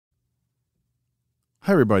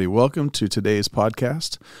Hi, everybody. Welcome to today's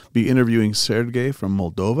podcast. Be interviewing Sergei from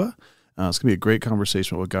Moldova. It's going to be a great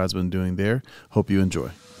conversation about what God's been doing there. Hope you enjoy.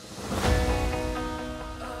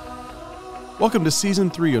 Welcome to Season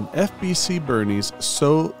 3 of FBC Boerne's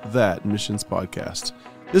So That Missions Podcast.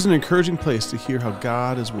 This is an encouraging place to hear how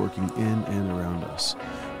God is working in and around us.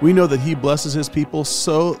 We know that He blesses His people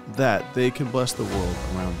so that they can bless the world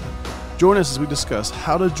around them. Join us as we discuss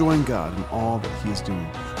how to join God in all that He is doing.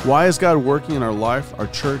 Why is God working in our life, our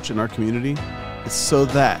church, and our community? It's so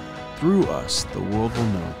that, through us, the world will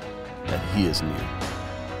know that He is near.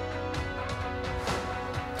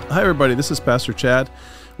 Hi, everybody. This is Pastor Chad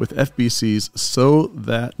with FBC's So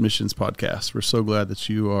That Missions Podcast. We're so glad that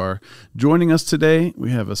you are joining us today.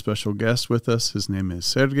 We have a special guest with us. His name is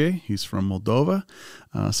Sergei. He's from Moldova.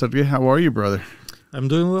 Sergei, how are you, brother? I'm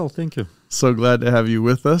doing well, thank you. So glad to have you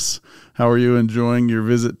with us. How are you enjoying your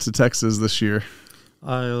visit to Texas this year?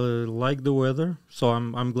 I like the weather, so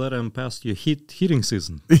I'm glad I'm past your heating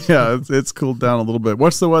season. Yeah, it's cooled down a little bit.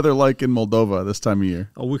 What's the weather like in Moldova this time of year?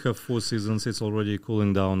 We have 4 seasons. It's already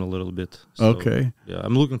cooling down a little bit. So, okay. Yeah,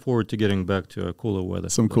 I'm looking forward to getting back to a cooler weather.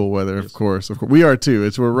 Some cool weather, yes. Of course. We are too.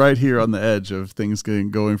 We're right here on the edge of things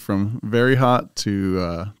going from very hot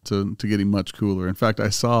to getting much cooler. In fact, I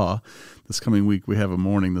saw this coming week we have a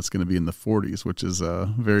morning that's going to be in the 40s, which is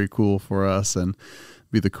very cool for us and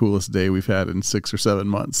be the coolest day we've had in 6 or 7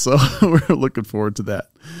 months. So we're looking forward to that.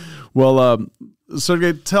 Well,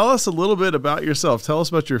 Sergei, tell us a little bit about yourself. Tell us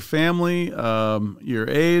about your family, your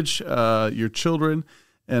age, your children,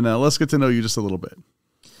 and let's get to know you just a little bit.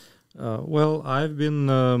 Well, I've been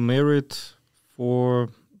married for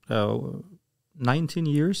 19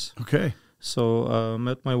 years. Okay. So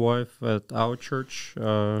met my wife at our church.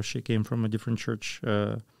 She came from a different church.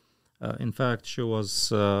 In fact, she was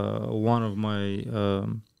one of my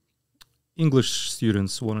English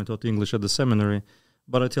students when I taught English at the seminary.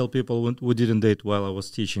 But I tell people we didn't date while I was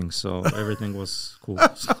teaching, so everything was cool.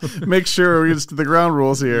 Make sure we just the ground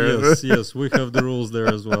rules here. Yes, we have the rules there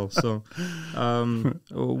as well. So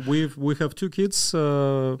we have 2 kids,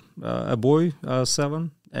 a boy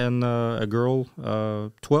 7 and a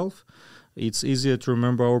girl 12. It's easier to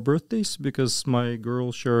remember our birthdays because my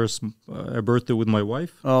girl shares a birthday with my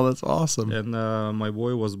wife. Oh, that's awesome. And my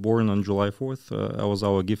boy was born on July 4th. That was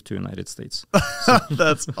our gift to the United States.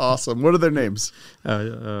 That's awesome. What are their names?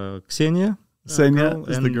 Ksenia. Ksenia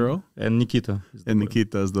is the girl? And Nikita.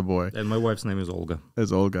 Nikita is the boy. And my wife's name is Olga.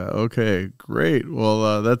 Is Olga. Okay, great.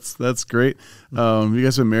 Well, that's great. You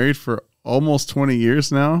guys have been married for almost 20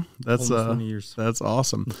 years now. That's 20 years. That's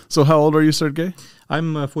awesome. So how old are you, Sergei?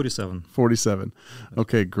 I'm 47. 47.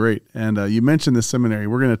 Okay, great. And you mentioned the seminary.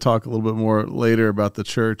 We're going to talk a little bit more later about the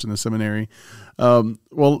church and the seminary.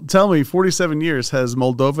 Well, tell me, 47 years, has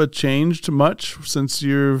Moldova changed much since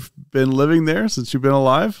you've been living there, since you've been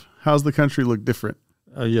alive? How's the country look different?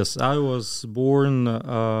 Yes, I was born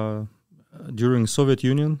during Soviet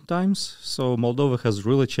Union times, so Moldova has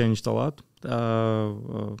really changed a lot.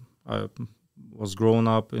 I was growing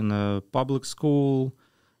up in a public school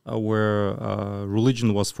where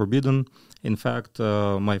religion was forbidden. In fact,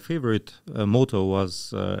 my favorite motto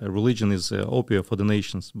was religion is opium for the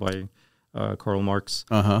nations by Karl Marx.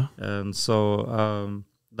 Uh-huh. And so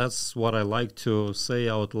that's what I like to say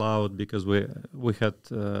out loud because we had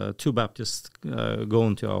 2 Baptists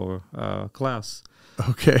going to our class.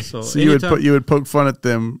 Okay, so you would poke fun at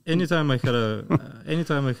them. Anytime I had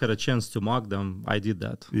a chance to mock them, I did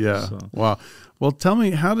that. Yeah. So. Wow. Well, tell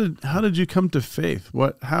me, how did you come to faith?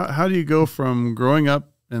 How do you go from growing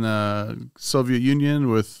up in a Soviet Union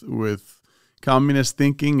with communist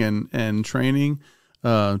thinking and training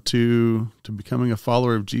to becoming a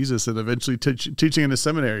follower of Jesus and eventually teaching in a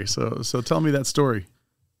seminary? So tell me that story.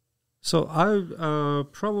 So I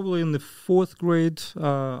probably in the 4th grade,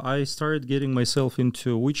 I started getting myself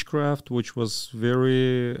into witchcraft, which was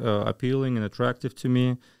very appealing and attractive to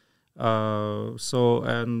me.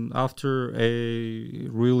 And after a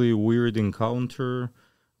really weird encounter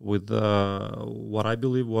with what I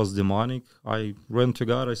believe was demonic, I ran to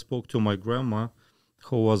God. I spoke to my grandma,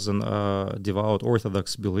 who was a devout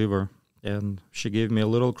Orthodox believer, and she gave me a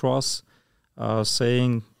little cross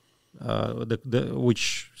saying,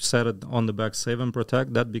 which said it on the back, save and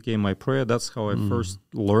protect. That became my prayer. That's how I first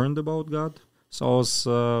learned about God. So I was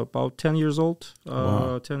about 10 years old,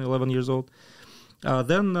 Wow. 10, 11 years old.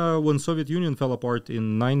 Then when Soviet Union fell apart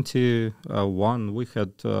in 91, we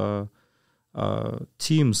had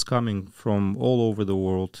teams coming from all over the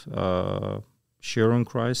world sharing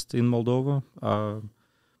Christ in Moldova.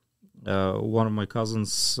 One of my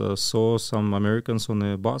cousins saw some Americans on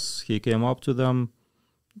a bus. He came up to them,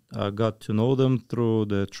 got to know them through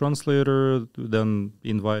the translator, then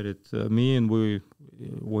invited me, and we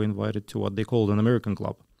were invited to what they called an American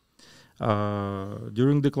club.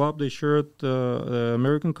 During the club, they shared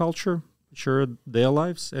American culture, shared their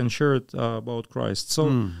lives, and shared about Christ.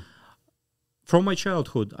 So from my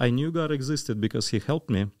childhood, I knew God existed because He helped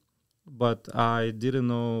me, but I didn't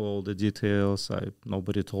know all the details.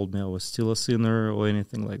 Nobody told me I was still a sinner or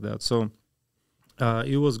anything like that. So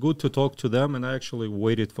it was good to talk to them, and I actually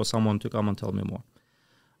waited for someone to come and tell me more.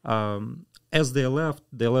 As they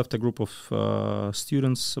left a group of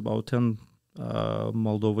students, about 10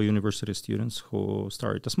 Moldova University students, who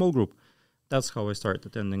started a small group. That's how I started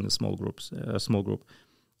attending the small group.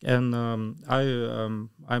 And I'm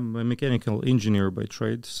a mechanical engineer by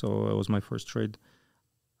trade, so it was my first trade.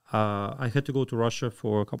 I had to go to Russia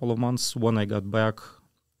for a couple of months. When I got back,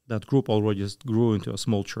 that group already grew into a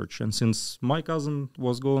small church. And since my cousin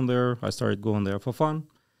was going there, I started going there for fun.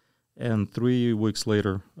 And 3 weeks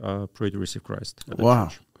later, prayed to receive Christ. Wow.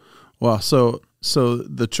 Church. Wow. So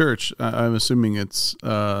the church, I'm assuming it's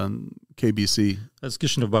KBC. That's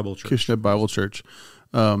Kishnev Bible Church. Kishnev Bible Church.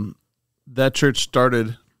 That church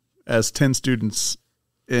started as 10 students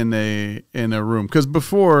in a room. Because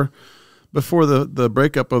before the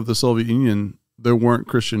breakup of the Soviet Union, there weren't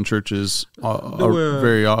Christian churches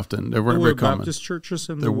very often. There weren't very common. Baptist churches,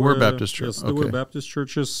 and there were Baptist churches. Yes, there were Baptist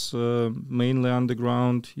churches, mainly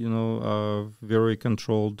underground. Very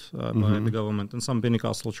controlled by the government, and some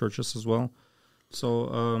Pentecostal churches as well.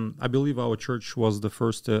 So I believe our church was the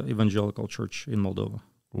first evangelical church in Moldova.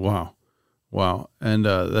 Wow, and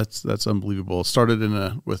that's unbelievable. It started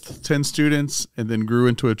with 10 students and then grew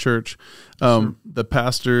into a church. Sure. The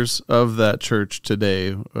pastors of that church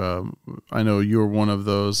today, I know you're one of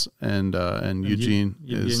those, and Eugene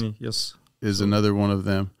Evgheni, yes, is another one of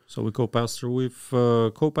them. So we co-pastor. We've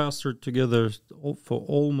co-pastored together for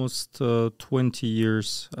almost 20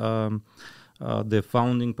 years. The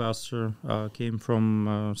founding pastor came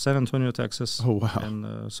from San Antonio, Texas. Oh, wow.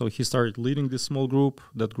 And so he started leading this small group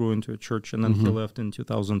that grew into a church, and then he left in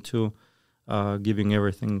 2002, giving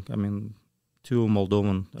everything, to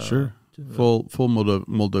Moldovan. Sure. Full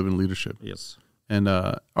Moldovan leadership. Yes. And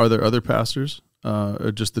are there other pastors,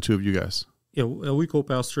 or just the two of you guys? Yeah, we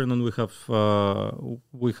co-pastor, and then we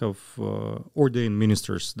have ordained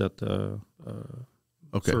ministers that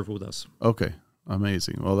serve with us. Okay.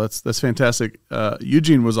 Amazing. Well, that's fantastic.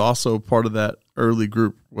 Eugene was also part of that early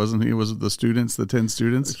group, wasn't he? Was it the students, the 10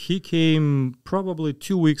 students? He came probably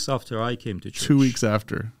 2 weeks after I came to church. 2 weeks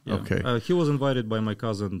after. Yeah. Okay. He was invited by my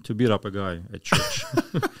cousin to beat up a guy at church.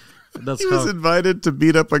 He was invited to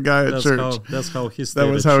beat up a guy at church. That's how he stayed.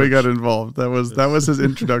 That was how he got involved. That was his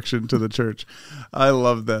introduction to the church. I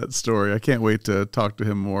love that story. I can't wait to talk to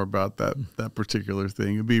him more about that particular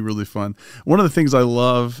thing. It'd be really fun. One of the things I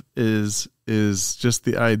love is just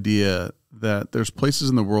the idea that there's places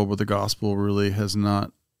in the world where the gospel really has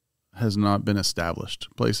not been established.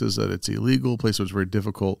 Places that it's illegal, places where it's very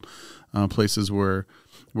difficult, places where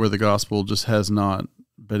the gospel just has not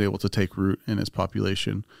been able to take root in its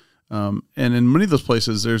population. And in many of those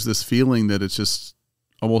places, there's this feeling that it's just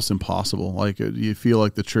almost impossible. Like you feel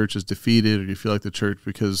like the church is defeated, or you feel like the church,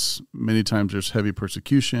 because many times there's heavy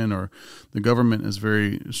persecution or the government is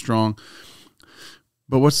very strong.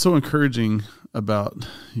 But what's so encouraging about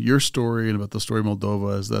your story and about the story of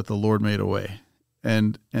Moldova is that the Lord made a way.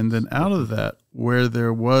 And then out of that, where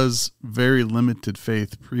there was very limited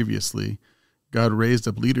faith previously, God raised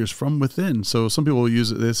up leaders from within. So some people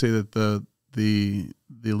use it. They say that the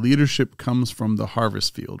leadership comes from the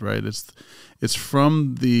harvest field, right? It's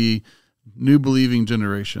from the new believing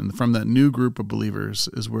generation, from that new group of believers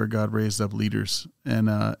is where God raised up leaders, and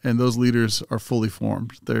those leaders are fully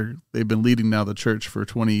formed. They've been leading now the church for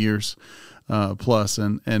 20 years plus,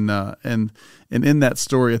 and in that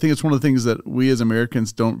story, I think it's one of the things that we as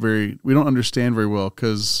Americans don't understand very well,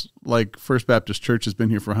 because like First Baptist Church has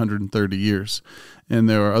been here for 130 years, and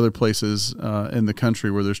there are other places in the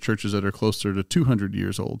country where there's churches that are closer to 200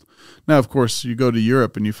 years old. Now, of course, you go to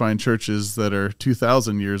Europe and you find churches that are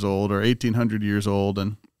 2,000 years old or 1,800 years old,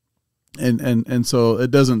 and so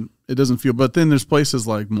it doesn't feel. But then there's places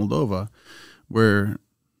like Moldova where,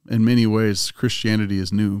 in many ways, Christianity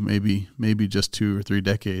is new, maybe just 2 or 3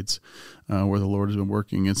 decades, where the Lord has been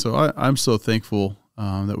working. And so I'm so thankful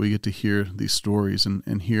that we get to hear these stories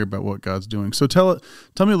and hear about what God's doing. So tell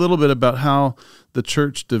me a little bit about how the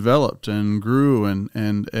church developed and grew, and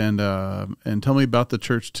tell me about the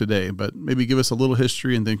church today. But maybe give us a little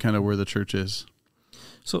history and then kind of where the church is.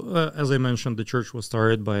 So, as I mentioned, the church was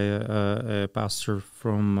started by a pastor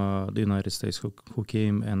from the United States who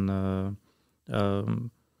came and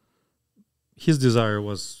his desire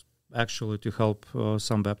was actually to help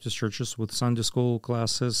some Baptist churches with Sunday school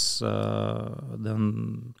classes.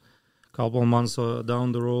 Then a couple of months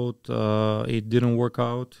down the road, it didn't work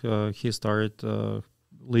out. He started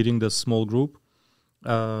leading the small group.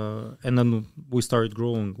 And then we started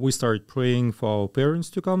growing. We started praying for our parents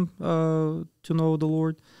to come to know the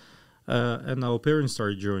Lord. And our parents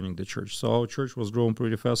started joining the church. So our church was growing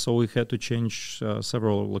pretty fast. So we had to change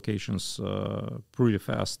several locations pretty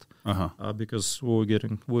fast because we were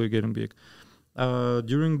getting big.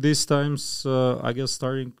 During these times, I guess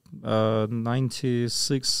starting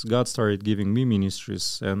 96, God started giving me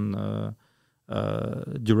ministries and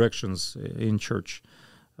directions in church.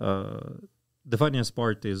 The funniest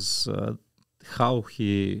part is how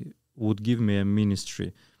he would give me a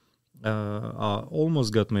ministry. I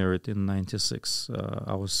almost got married in 96.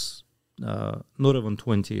 I was not even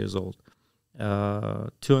 20 years old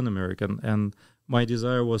to an American, and my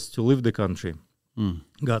desire was to leave the country.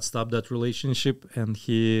 God stopped that relationship, and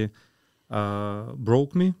he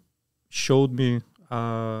broke me, showed me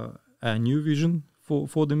a new vision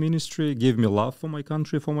for the ministry, gave me love for my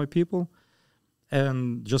country, for my people,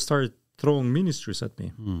 and just started throwing ministries at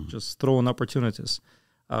me, just throwing opportunities.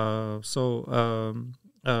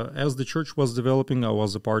 As the church was developing, I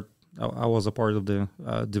was a part of the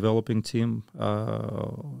developing team,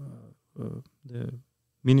 the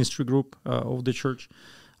ministry group of the church.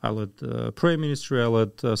 I led prayer ministry, I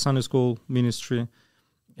led Sunday school ministry,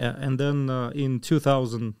 and then in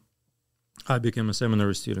 2000, I became a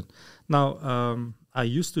seminary student. Now, I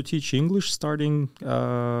used to teach English starting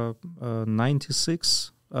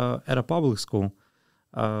 96 at a public school.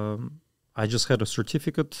 I just had a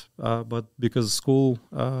certificate, but because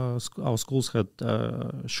our schools had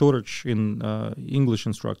shortage in English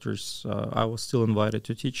instructors, I was still invited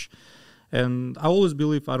to teach. And I always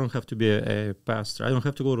believe I don't have to be a pastor. I don't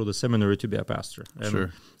have to go to the seminary to be a pastor. And Sure.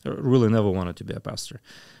 I really never wanted to be a pastor.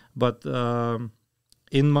 But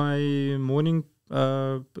in my morning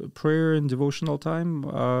prayer and devotional time,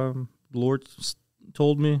 the Lord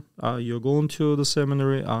told me, you're going to the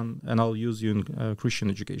seminary and I'll use you in Christian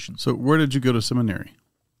education. So where did you go to seminary?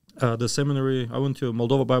 The seminary, I went to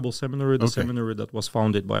Moldova Bible Seminary, the seminary that was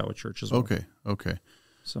founded by our church as well. Okay.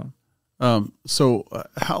 So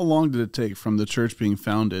how long did it take from the church being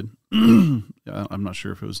founded? I'm not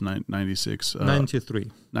sure if it was 96.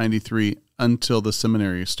 93. 93 until the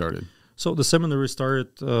seminary started. So the seminary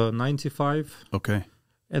started 95. Okay.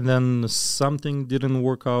 And then something didn't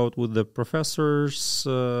work out with the professors,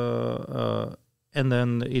 and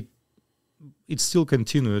then it still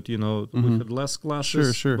continued. We had less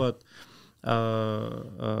classes. Sure. But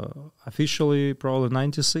officially, probably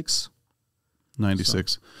 96.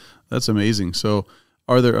 96. That's amazing. So,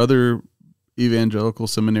 are there other evangelical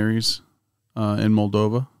seminaries in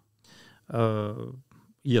Moldova?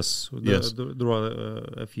 Yes. There are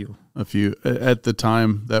a few. A few. At the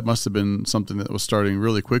time, that must have been something that was starting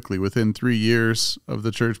really quickly. Within 3 years of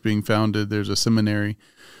the church being founded, there's a seminary,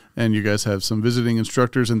 and you guys have some visiting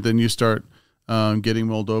instructors, and then you start getting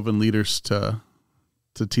Moldovan leaders to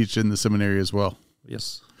teach in the seminary as well.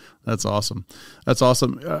 Yes. That's awesome.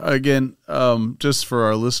 Again, just for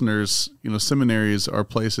our listeners, seminaries are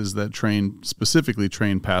places that specifically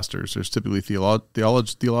train pastors. There's typically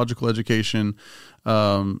theological education,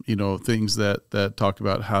 things that talk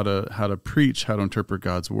about how to preach, how to interpret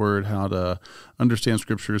God's word, how to understand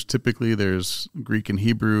scriptures. Typically, there's Greek and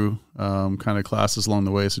Hebrew kind of classes along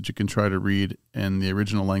the way, so that you can try to read in the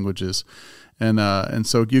original languages. And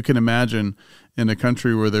so you can imagine in a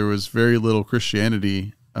country where there was very little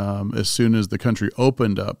Christianity. As soon as the country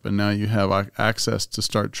opened up and now you have access to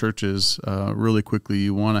start churches really quickly,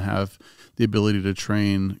 you want to have the ability to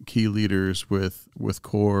train key leaders with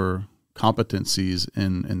core competencies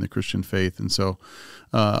in the Christian faith. And so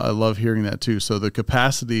I love hearing that too. So the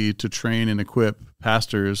capacity to train and equip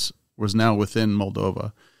pastors was now within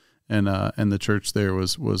Moldova, and the church there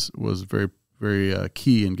was very, very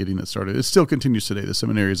key in getting that started. It still continues today. The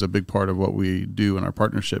seminary is a big part of what we do in our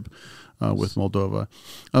partnership with Moldova.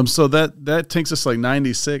 So that takes us like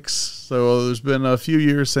 96. So there's been a few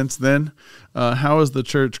years since then. How has the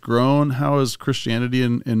church grown? How has Christianity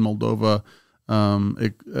in Moldova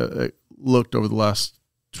looked over the last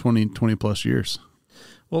 20 plus years?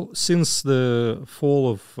 Well, since the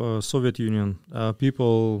fall of Soviet Union,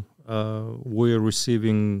 people were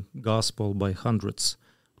receiving gospel by hundreds.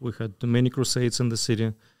 We had many crusades in the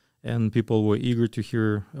city, and people were eager to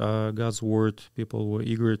hear God's word. People were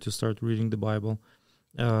eager to start reading the Bible,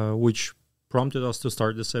 which prompted us to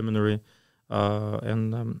start the seminary.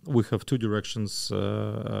 And we have two directions,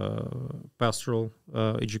 pastoral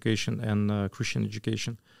education and Christian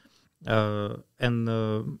education. we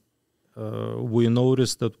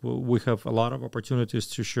noticed that we have a lot of opportunities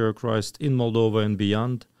to share Christ in Moldova and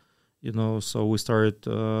beyond. So we started.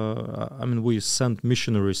 We sent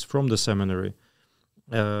missionaries from the seminary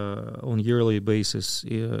on yearly basis,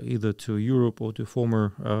 either to Europe or to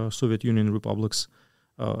former Soviet Union republics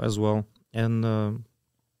as well. And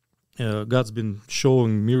God's been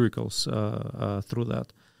showing miracles through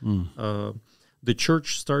that. The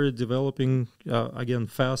church started developing again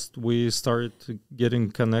fast. We started getting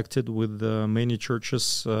connected with many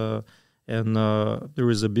churches, and there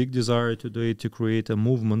is a big desire today to create a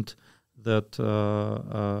movement that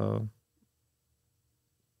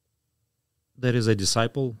is a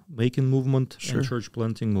disciple-making movement and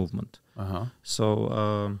church-planting movement.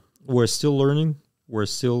 So we're still learning. We're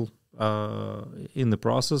still in the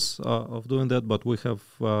process of doing that, but we have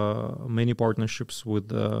many partnerships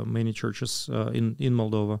with many churches in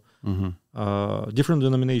Moldova, different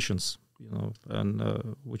denominations, and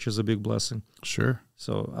which is a big blessing. Sure.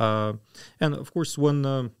 So, and of course, when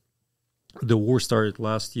the war started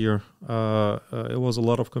last year, it was a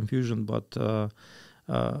lot of confusion, but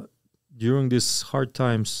during these hard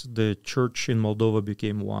times, the church in Moldova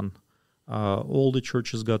became one. All the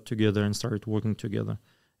churches got together and started working together.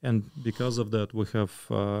 And because of that, we have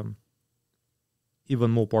even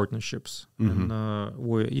more partnerships. And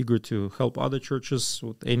we're eager to help other churches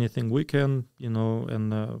with anything we can,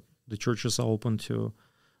 and the churches are open to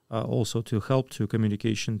also to help, to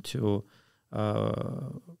communication, to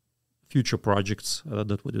future projects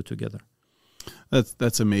that we do together.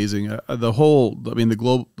 That's amazing. The whole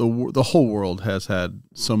world has had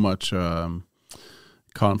so much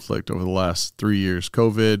conflict over the last 3 years.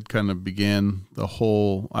 COVID kind of began the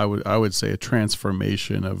whole, I would say, a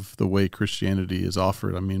transformation of the way Christianity is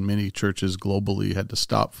offered. I mean, many churches globally had to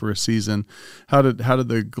stop for a season. How did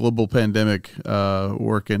the global pandemic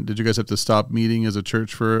work? And did you guys have to stop meeting as a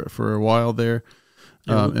church for a while there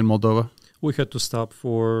in Moldova? We had to stop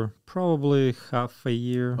for probably half a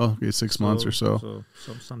year. Oh, okay, 6 months or so.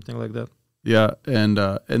 So something like that. Yeah, and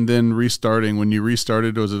then restarting. When you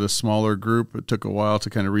restarted, was it a smaller group? It took a while to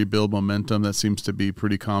kind of rebuild momentum. That seems to be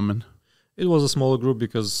pretty common. It was a smaller group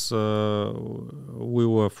because we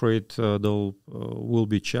were afraid we'll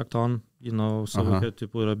be checked on, so we had to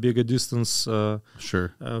put a bigger distance.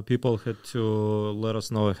 Sure. People had to let us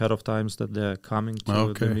know ahead of times that they're coming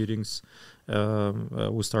to the meetings.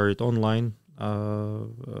 We started online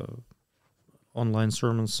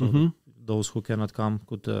sermons, so those who cannot come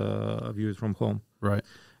could view it from home. Right.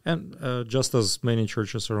 And just as many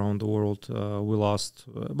churches around the world, we lost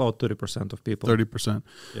about 30% of people. 30%.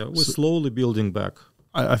 Yeah, we're slowly building back.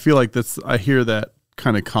 I feel like I hear that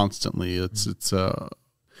kind of constantly. It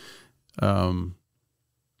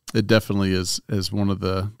definitely is one of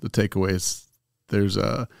the takeaways. There's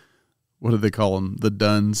what do they call them? The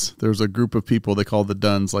duns. There's a group of people they call the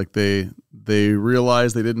duns. Like they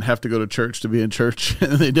realized they didn't have to go to church to be in church,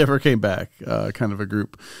 and they never came back. Kind of a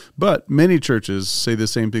group. But many churches say the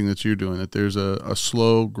same thing that you're doing. That there's a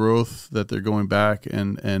slow growth, that they're going back,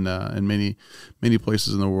 and many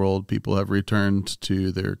places in the world, people have returned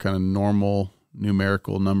to their kind of normal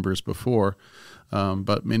numerical numbers before.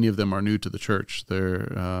 But many of them are new to the church. There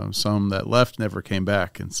some that left never came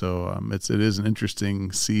back, and so it is an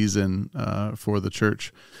interesting season for the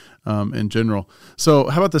church in general. So,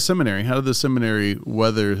 how about the seminary? How did the seminary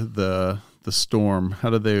weather the storm? How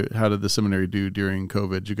did the seminary do during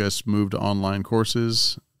COVID? Did you guys move to online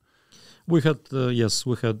courses? We had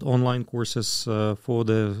we had online courses for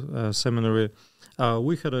the seminary.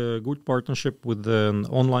 We had a good partnership with an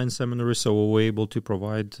online seminary, so we were able to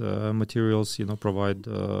provide materials, provide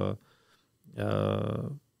the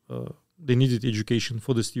needed education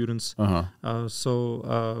for the students.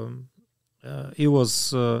 It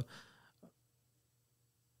was, I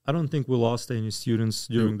don't think we lost any students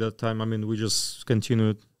during that time. I mean, we just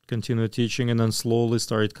continued teaching and then slowly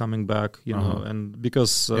started coming back, and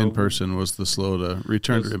because... in person was the slow to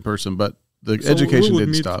return to in person, but the education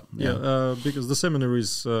didn't stop. Because the seminary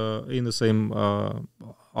is in the same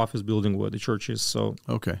office building where the church is. So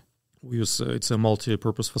we use it's a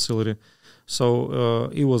multi-purpose facility. So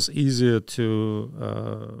it was easier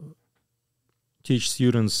to teach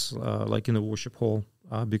students like in a worship hall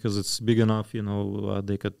because it's big enough.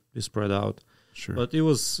 They could be spread out. Sure. But it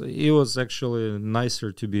was actually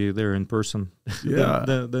nicer to be there in person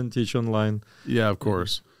than teach online. Yeah, of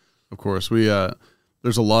course. We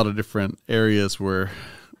there's a lot of different areas where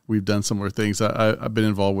we've done similar things. I've been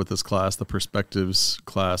involved with this class, the Perspectives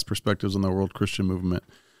class, Perspectives on the World Christian Movement.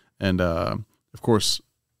 And, of course,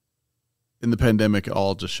 in the pandemic, it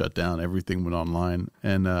all just shut down. Everything went online,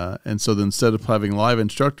 and so then instead of having live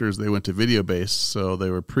instructors, they went to video based. So they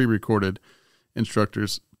were pre-recorded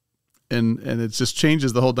instructors, and it just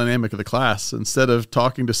changes the whole dynamic of the class. Instead of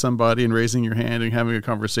talking to somebody and raising your hand and having a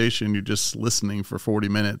conversation, you're just listening for 40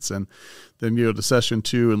 minutes, and then you go to session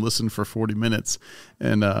 2 and listen for 40 minutes,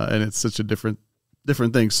 and it's such a different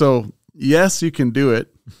thing. So yes, you can do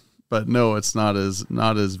it. But no, it's not as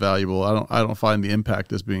valuable. I don't find the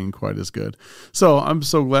impact as being quite as good. So I'm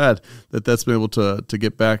so glad that that's been able to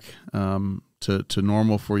get back to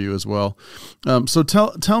normal for you as well. So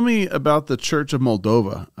tell me about the Church of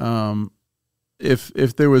Moldova.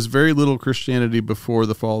 If there was very little Christianity before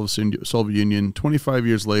the fall of the Soviet Union, 25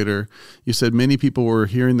 years later, you said many people were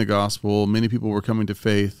hearing the gospel, many people were coming to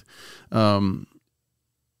faith. In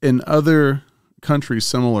other countries,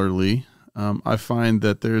 similarly. I find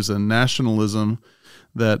that there's a nationalism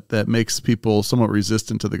that makes people somewhat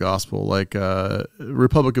resistant to the gospel, like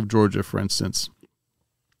Republic of Georgia, for instance.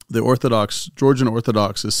 The Georgian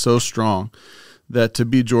Orthodox is so strong that to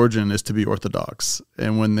be Georgian is to be Orthodox.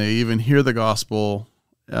 And when they even hear the gospel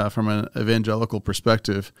from an evangelical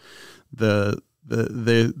perspective,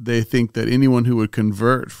 they think that anyone who would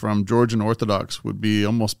convert from Georgian Orthodox would be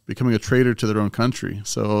almost becoming a traitor to their own country.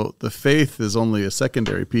 So the faith is only a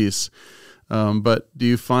secondary piece. But do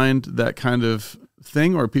you find that kind of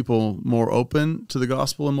thing, or are people more open to the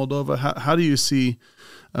gospel in Moldova? How do you see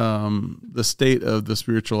the state of the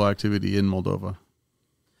spiritual activity in Moldova?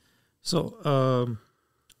 So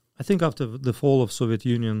I think after the fall of Soviet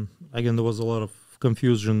Union, again, there was a lot of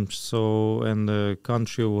confusion. And the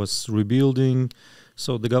country was rebuilding.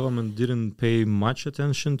 So the government didn't pay much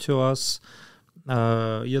attention to us.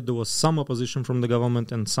 Yet there was some opposition from the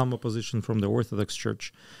government and some opposition from the Orthodox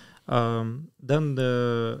Church. Then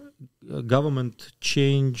the government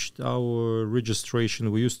changed our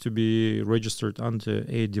registration. We used to be registered under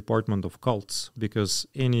a department of cults because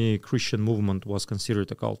any Christian movement was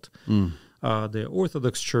considered a cult. The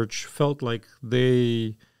Orthodox Church felt like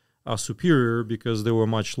they are superior because they were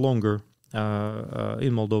much longer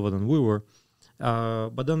in Moldova than we were.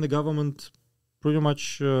 But then the government pretty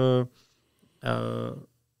much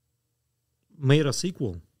made us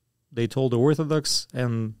equal. They told the Orthodox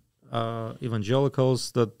and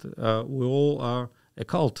evangelicals that we all are a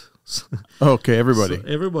cult. Okay, everybody. So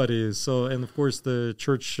everybody is. So, and of course, the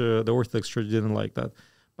church, the Orthodox Church didn't like that.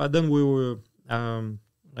 But then we were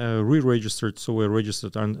re-registered, so we're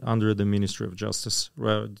registered under the Ministry of Justice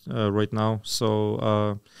right now.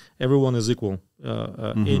 So everyone is equal.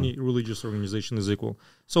 Any religious organization is equal.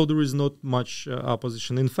 So there is not much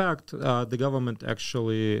opposition. In fact, the government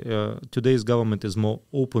actually, today's government is more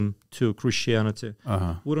open to Christianity.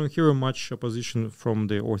 We don't hear much opposition from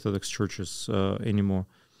the Orthodox churches anymore.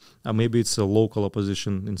 Maybe it's a local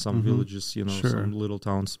opposition in some villages, Sure. some little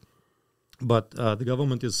towns. But the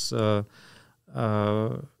government is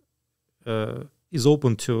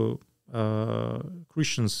open to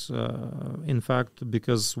Christians. In fact,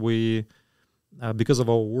 because of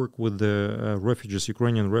our work with the refugees,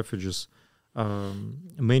 Ukrainian refugees,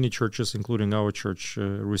 many churches, including our church,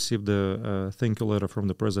 received a thank you letter from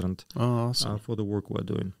the president awesome. For the work we're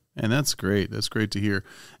doing. And that's great. That's great to hear.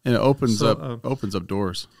 And it opens up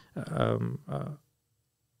doors.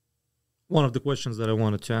 One of the questions that I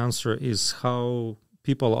wanted to answer is how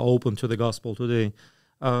people are open to the gospel today.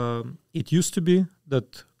 It used to be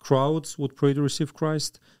that crowds would pray to receive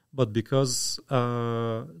Christ, but because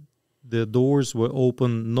the doors were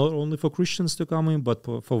open not only for Christians to come in, but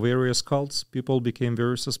for various cults, people became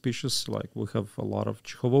very suspicious. Like we have a lot of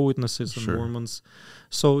Jehovah's Witnesses and Mormons.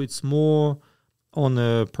 So it's more on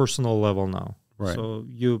a personal level now. Right. So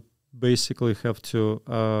you basically have to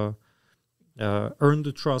earn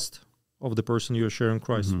the trust of the person you're sharing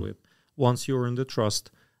Christ with. Once you earn the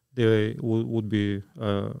trust, they would be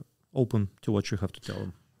open to what you have to tell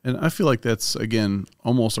them. And I feel like that's, again,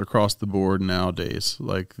 almost across the board nowadays.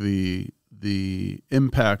 Like the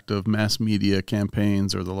impact of mass media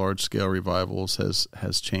campaigns or the large-scale revivals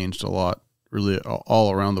has changed a lot, really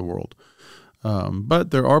all around the world.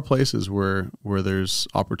 But there are places where there's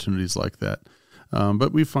opportunities like that.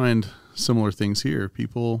 But we find similar things here.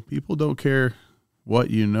 People don't care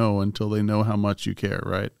what you know until they know how much you care,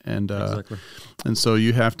 right? And exactly. And so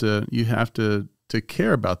you have to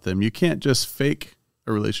care about them. You can't just fake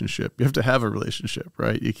a relationship. You have to have a relationship,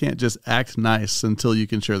 right? You can't just act nice until you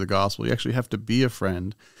can share the gospel. You actually have to be a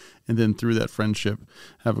friend, and then through that friendship,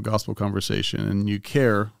 have a gospel conversation, and you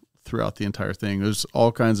care throughout the entire thing. There's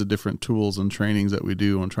all kinds of different tools and trainings that we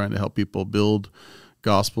do on trying to help people build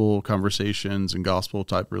gospel conversations and gospel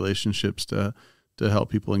type relationships to help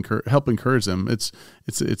people help encourage them. It's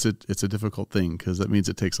a difficult thing because that means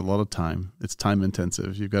it takes a lot of time. It's time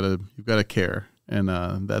intensive. You've got to care, and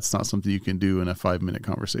that's not something you can do in a 5-minute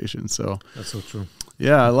conversation. So that's so true.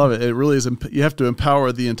 Yeah, I love it. It really is. You have to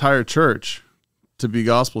empower the entire church to be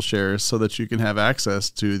gospel sharers so that you can have access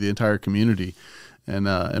to the entire community. And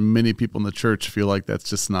many people in the church feel like that's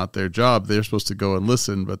just not their job. They're supposed to go and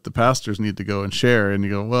listen, but the pastors need to go and share. And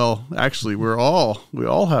you go, well, actually, we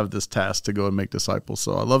all have this task to go and make disciples.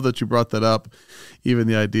 So I love that you brought that up, even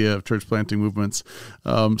the idea of church planting movements.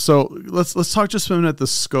 So let's talk just a minute the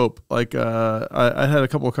scope. Like I had a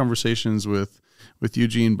couple of conversations with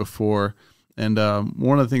Eugene before. And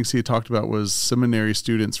one of the things he talked about was seminary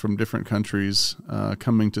students from different countries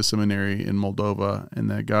coming to seminary in Moldova,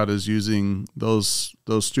 and that God is using those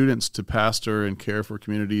students to pastor and care for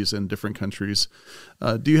communities in different countries.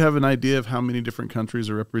 Do you have an idea of how many different countries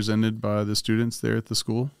are represented by the students there at the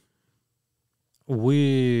school?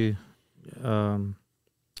 We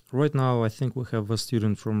right now, I think we have a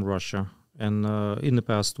student from Russia, and in the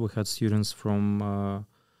past we had students from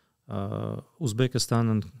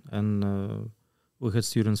Uzbekistan and we had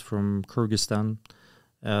students from Kyrgyzstan,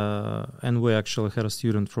 and we actually had a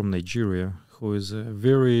student from Nigeria who is a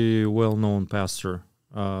very well-known pastor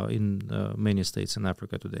in many states in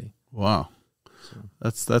Africa today. Wow, so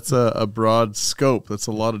that's a broad scope. That's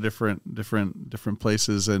a lot of different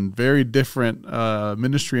places and very different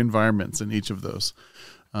ministry environments in each of those.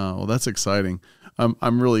 Well, that's exciting.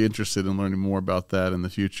 I'm really interested in learning more about that in the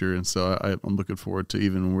future, and so I'm looking forward to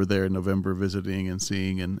even when we're there in November visiting and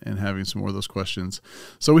seeing and having some more of those questions.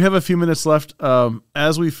 So we have a few minutes left.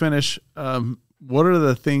 As we finish, what are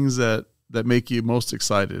the things that make you most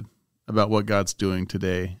excited about what God's doing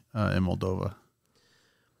today in Moldova?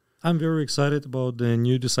 I'm very excited about the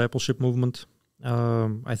new discipleship movement.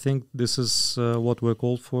 I think this is what we're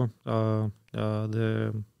called for,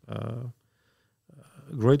 the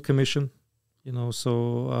Great Commission.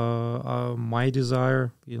 So my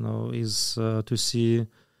desire, is to see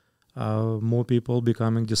more people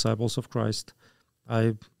becoming disciples of Christ.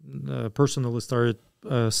 I personally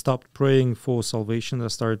stopped praying for salvation. I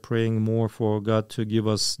started praying more for God to give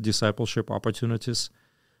us discipleship opportunities,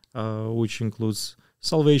 which includes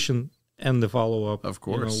salvation and the follow-up, of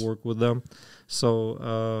course, work with them. So,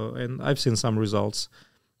 and I've seen some results.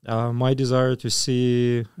 My desire to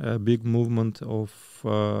see a big movement of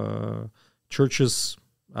churches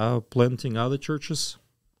planting other churches,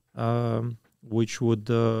 which would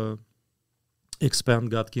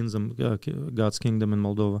expand God's kingdom in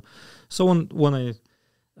Moldova. So when I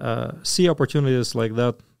see opportunities like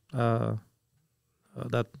that,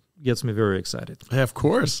 that gets me very excited. Yeah, of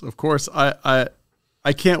course.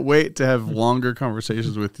 I can't wait to have longer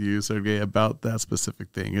conversations with you, Sergei, about that specific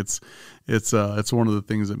thing. It's one of the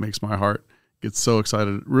things that makes my heart get so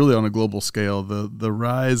excited, really on a global scale. The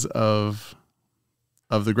rise of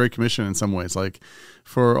the Great Commission in some ways. Like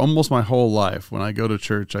for almost my whole life, when I go to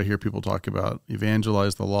church, I hear people talk about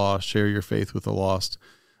evangelize the lost, share your faith with the lost.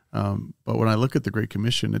 But when I look at the Great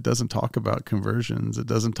Commission, it doesn't talk about conversions. It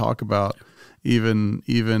doesn't talk about even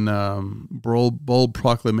bold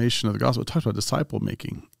proclamation of the gospel. It talks about disciple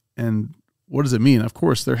making. And what does it mean? Of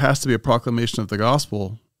course, there has to be a proclamation of the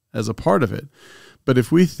gospel as a part of it. But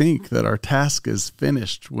if we think that our task is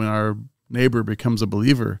finished when our neighbor becomes a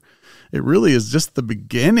believer, it really is just the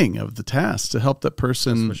beginning of the task to help that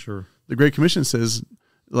person. That's for sure. The Great Commission says,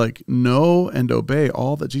 know and obey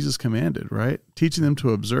all that Jesus commanded, right? Teaching them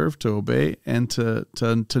to observe, to obey, and to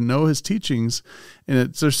know his teachings.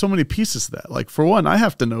 And there's so many pieces to that. Like, for one, I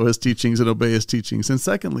have to know his teachings and obey his teachings. And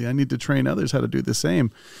secondly, I need to train others how to do the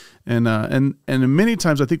same. And many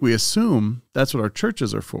times I think we assume that's what our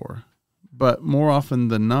churches are for. But more often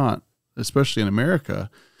than not, especially in America,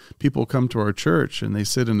 people come to our church and they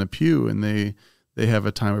sit in a pew and they have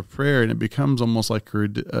a time of prayer, and it becomes almost like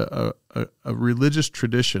a religious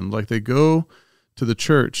tradition. Like they go to the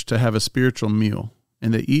church to have a spiritual meal,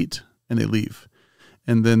 and they eat and they leave,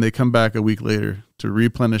 and then they come back a week later to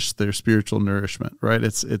replenish their spiritual nourishment. Right?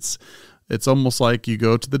 It's almost like you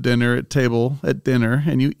go to the dinner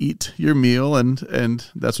and you eat your meal, and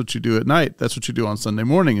that's what you do at night. That's what you do on Sunday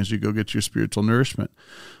morning, is you go get your spiritual nourishment.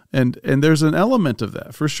 And there's an element of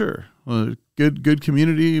that for sure. Good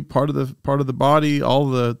community, part of the body, all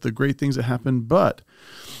the great things that happen. But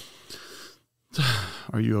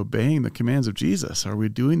are you obeying the commands of Jesus? Are we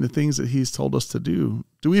doing the things that he's told us to do?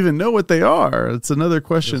 Do we even know what they are? It's another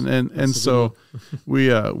question. And so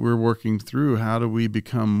we're working through how do we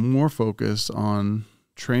become more focused on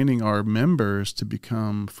training our members to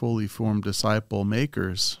become fully formed disciple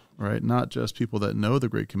makers, right? Not just people that know the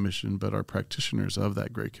Great Commission, but are practitioners of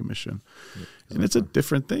that Great Commission. Yeah, exactly. And it's a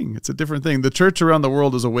different thing. It's a different thing. The church around the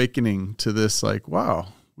world is awakening to this, like, wow,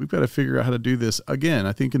 we've got to figure out how to do this. Again,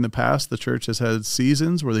 I think in the past, the church has had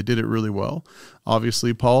seasons where they did it really well.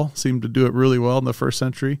 Obviously, Paul seemed to do it really well in the first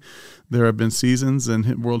century. There have been seasons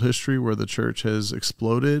in world history where the church has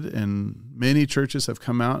exploded, and many churches have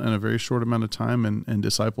come out in a very short amount of time, and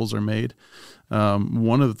disciples are made.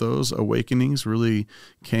 One of those awakenings really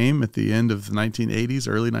came at the end of the 1980s,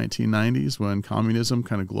 early 1990s, when communism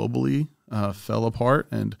kind of globally fell apart,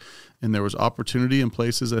 and there was opportunity in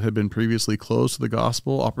places that had been previously closed to the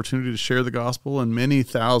gospel, opportunity to share the gospel, and many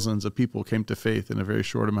thousands of people came to faith in a very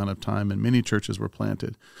short amount of time, and many churches were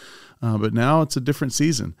planted. But now it's a different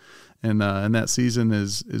season, and that season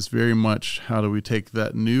is very much, how do we take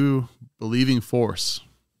that new believing force?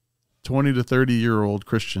 20 to 30-year-old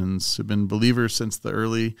Christians who've been believers since the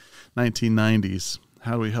early 1990s.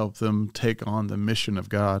 How do we help them take on the mission of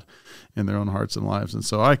God in their own hearts and lives? And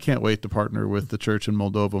so I can't wait to partner with the church in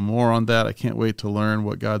Moldova more on that. I can't wait to learn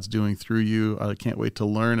what God's doing through you. I can't wait to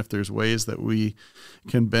learn if there's ways that we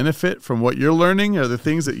can benefit from what you're learning, or the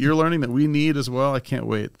things that you're learning that we need as well. I can't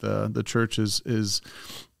wait. The church is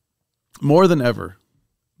more than ever.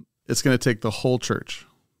 It's going to take the whole church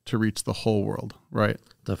to reach the whole world, right?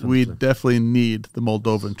 Definitely. We definitely need the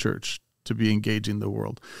Moldovan church to be engaging the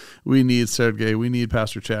world. We need Sergei, we need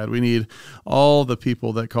Pastor Chad, we need all the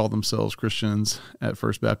people that call themselves Christians at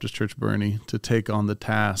First Baptist Church Boerne to take on the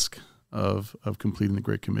task of completing the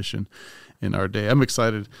Great Commission in our day. I'm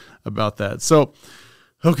excited about that. So,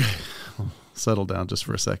 okay, settle down just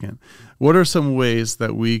for a second. What are some ways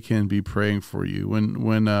that we can be praying for you?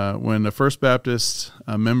 When a First Baptist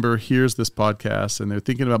member hears this podcast and they're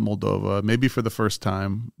thinking about Moldova, maybe for the first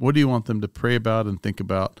time, what do you want them to pray about and think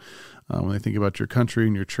about when they think about your country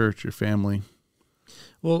and your church, your family?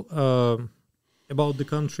 Well, about the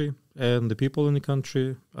country and the people in the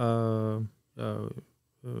country,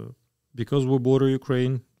 because we border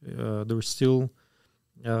Ukraine, there's still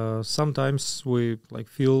sometimes we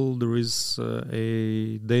feel there is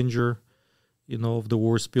a danger, of the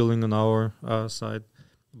war spilling on our side.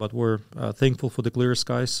 But we're thankful for the clear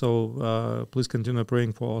skies. So please continue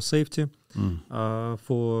praying for our safety,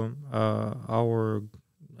 for our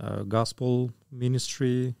gospel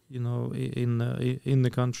ministry, in the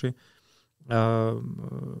country.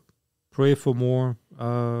 Pray for more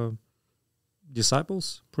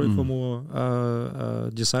disciples. Pray for more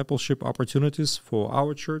discipleship opportunities for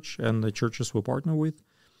our church and the churches we partner with.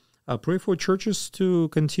 Pray for churches to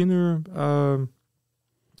continue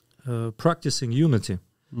practicing unity,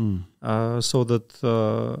 so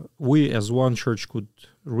that we as one church could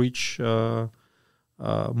reach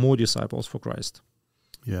more disciples for Christ.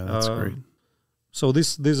 Yeah, that's great. So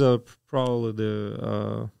these are probably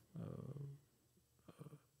the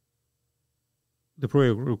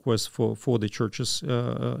prayer requests for the churches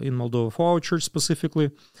in Moldova. For our church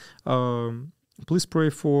specifically, please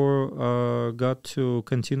pray for God to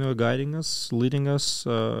continue guiding us, leading us,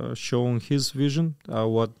 showing His vision,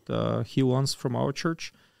 what He wants from our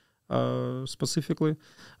church specifically.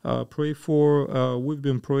 Pray for, we've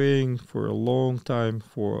been praying for a long time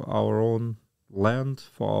for our own land,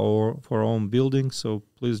 for our own building. So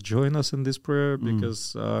please join us in this prayer,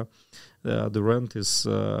 because the rent is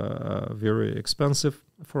very expensive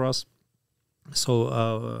for us.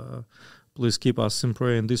 So please keep us in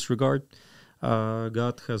prayer in this regard.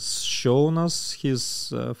 God has shown us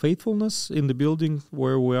His faithfulness in the building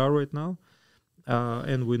where we are right now,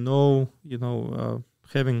 and we know,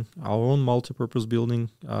 having our own multi-purpose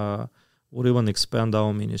building would even expand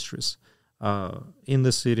our ministries in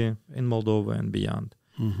the city, in Moldova, and beyond.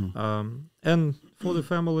 And for the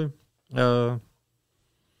family,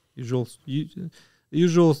 usual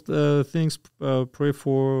things. Pray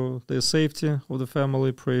for the safety of the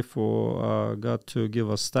family. Pray for God to give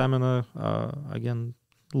us stamina. Again,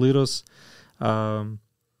 lead us,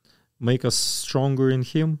 make us stronger in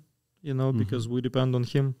Him. Because we depend on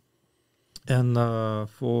Him. And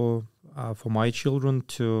for my children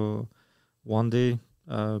to one day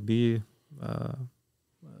be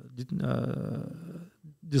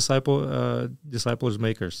disciples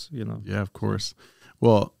makers. Yeah, of course.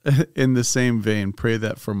 Well, in the same vein, pray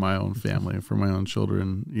that for my own family and for my own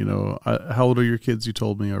children. How old are your kids? You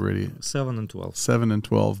told me already. 7 and 12. 7 and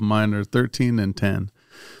 12. Mine are 13 and 10,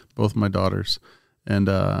 both my daughters. And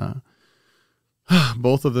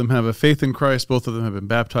both of them have a faith in Christ. Both of them have been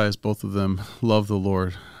baptized. Both of them love the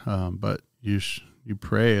Lord. But you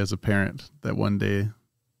pray as a parent that one day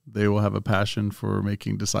they will have a passion for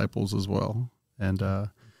making disciples as well. and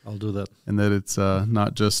I'll do that. And that it's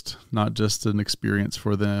not just an experience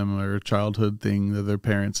for them or a childhood thing that their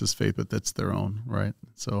parents' faith, but that's their own, right?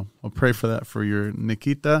 So I'll pray for that for your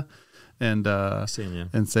Nikita and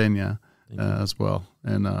Senya as well.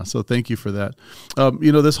 And so thank you for that.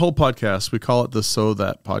 This whole podcast, we call it the So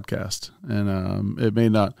That podcast, and it may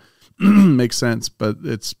not make sense, but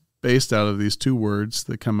it's based out of these two words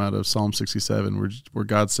that come out of Psalm 67, where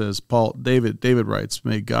God says, David writes,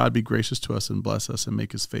 "May God be gracious to us and bless us and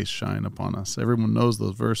make his face shine upon us." Everyone knows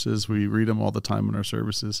those verses. We read them all the time in our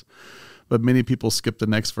services. But many people skip the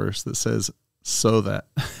next verse that says, "So that."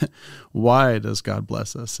 Why does God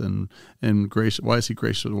bless us and gracious? Why is he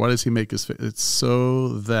gracious? Why does he make his face? It's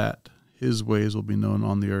so that his ways will be known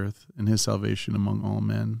on the earth and his salvation among all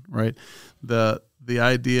men, right? The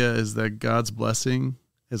idea is that God's blessing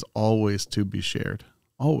is always to be shared,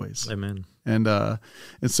 always. Amen. And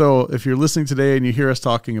so if you're listening today and you hear us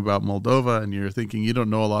talking about Moldova and you're thinking you don't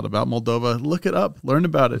know a lot about Moldova, look it up, learn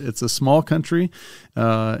about it. It's a small country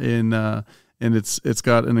and it's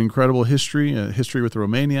got an incredible history with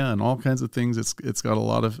Romania and all kinds of things. It's got a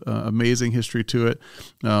lot of amazing history to it.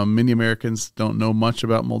 Many Americans don't know much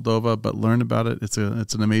about Moldova, but learn about it. It's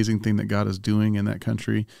an amazing thing that God is doing in that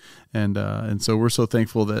country. And so we're so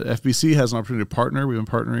thankful that FBC has an opportunity to partner. We've been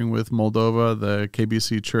partnering with Moldova, the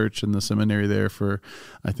KBC Church and the seminary there for,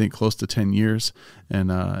 I think, close to 10 years.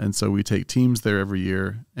 And so we take teams there every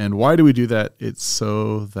year. And why do we do that? It's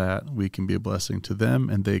so that we can be a blessing to them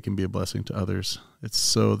and they can be a blessing to others. It's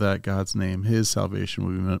so that God's name, his salvation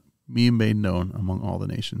will be made known among all the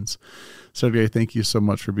nations. Sergei, thank you so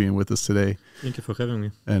much for being with us today. Thank you for having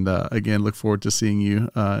me. And again, look forward to seeing you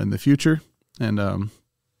in the future.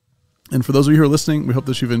 And for those of you who are listening, we hope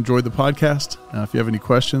that you've enjoyed the podcast. If you have any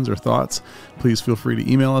questions or thoughts, please feel free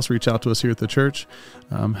to email us, reach out to us here at the church.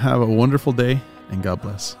 Have a wonderful day, and God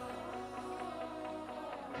bless.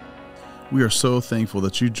 We are so thankful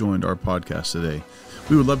that you joined our podcast today.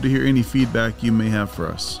 We would love to hear any feedback you may have for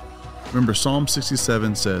us. Remember, Psalm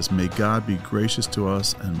 67 says, "May God be gracious to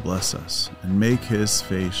us and bless us, and make his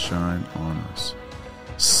face shine on us,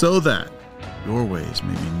 so that your ways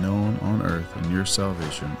may be known on earth and your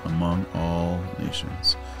salvation among all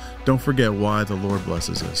nations." Don't forget why the Lord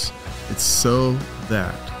blesses us. It's so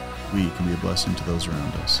that we can be a blessing to those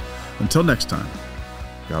around us. Until next time,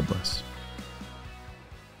 God bless.